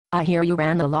I hear you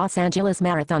ran the Los Angeles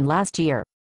Marathon last year.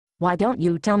 Why don't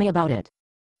you tell me about it?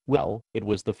 Well, it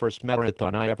was the first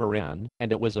marathon I ever ran,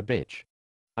 and it was a bitch.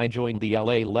 I joined the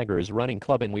LA Leggers Running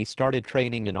Club and we started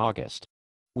training in August.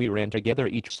 We ran together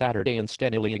each Saturday and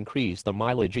steadily increased the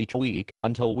mileage each week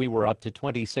until we were up to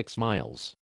 26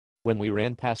 miles. When we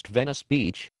ran past Venice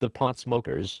Beach, the pot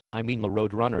smokers, the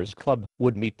Road Runners Club,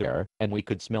 would meet there, and we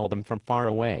could smell them from far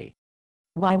away.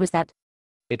 Why was that?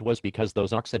 It was because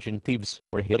those oxygen thieves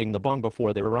were hitting the bong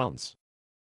before their runs.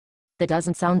 That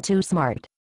doesn't sound too smart.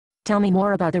 Tell me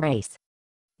more about the race.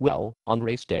 Well, on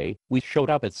race day, we showed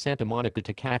up at Santa Monica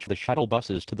to catch the shuttle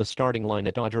buses to the starting line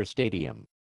at Dodger Stadium.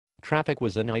 Traffic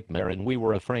was a nightmare and we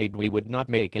were afraid we would not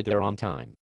make it there on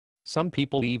time. Some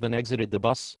people even exited the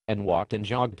bus and walked and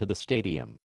jogged to the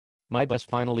stadium. My bus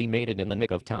finally made it in the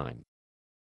nick of time.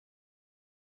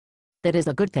 That is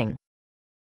a good thing.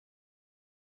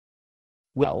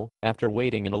 Well, after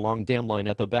waiting in a long damn line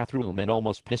at the bathroom and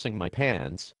almost pissing my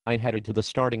pants, I headed to the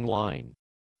starting line.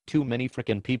 Too many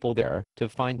frickin' people there to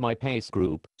find my pace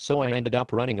group, so I ended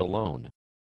up running alone.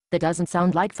 That doesn't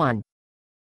sound like fun.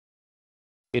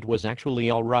 It was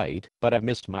actually alright, but I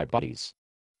missed my buddies.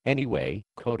 Anyway,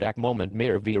 Kodak moment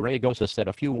Mayor Villaraigosa said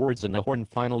a few words and the horn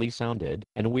finally sounded,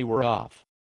 and we were off.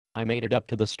 I made it up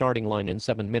to the starting line in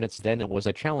 7 minutes. Then it was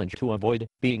a challenge to avoid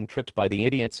being tripped by the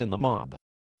idiots in the mob.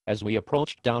 As we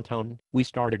approached downtown, we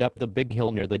started up the big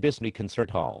hill near the Disney Concert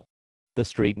Hall. The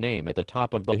street name at the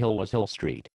top of the hill was Hill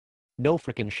Street. No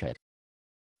frickin' shit.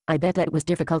 I bet that was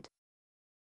difficult.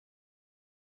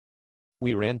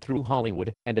 We ran through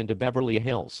Hollywood and into Beverly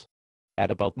Hills.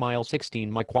 At about mile 16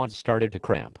 my quads started to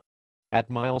cramp. At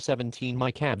mile 17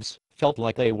 my calves felt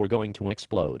like they were going to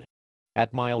explode.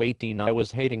 At mile 18 I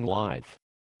was hating life.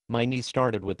 My knee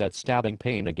started with that stabbing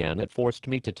pain again. It forced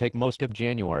me to take most of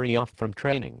January off from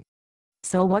training.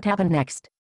 So what happened next?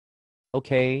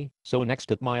 Okay, so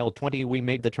next at mile 20 we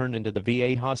made the turn into the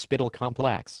VA hospital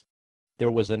complex.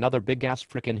 There was another big ass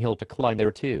frickin' hill to climb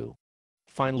there too.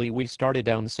 Finally we started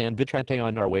down San Vicente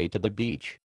on our way to the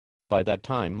beach. By that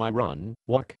time my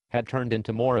walk had turned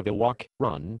into more of a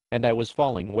walk-run, and I was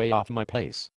falling way off my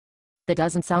pace. That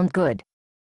doesn't sound good.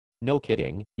 No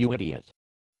kidding, you idiot.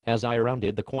 As I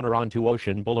rounded the corner onto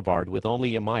Ocean Boulevard with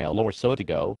only a mile or so to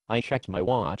go, I checked my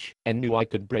watch and knew I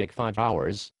could break 5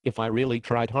 hours if I really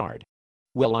tried hard.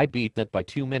 Well, I beat that by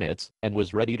 2 minutes and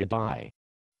was ready to die.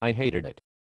 I hated it.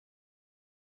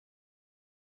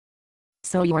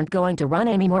 So you aren't going to run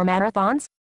any more marathons?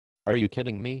 Are you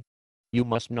kidding me? You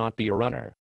must not be a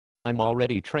runner. I'm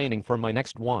already training for my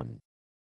next one.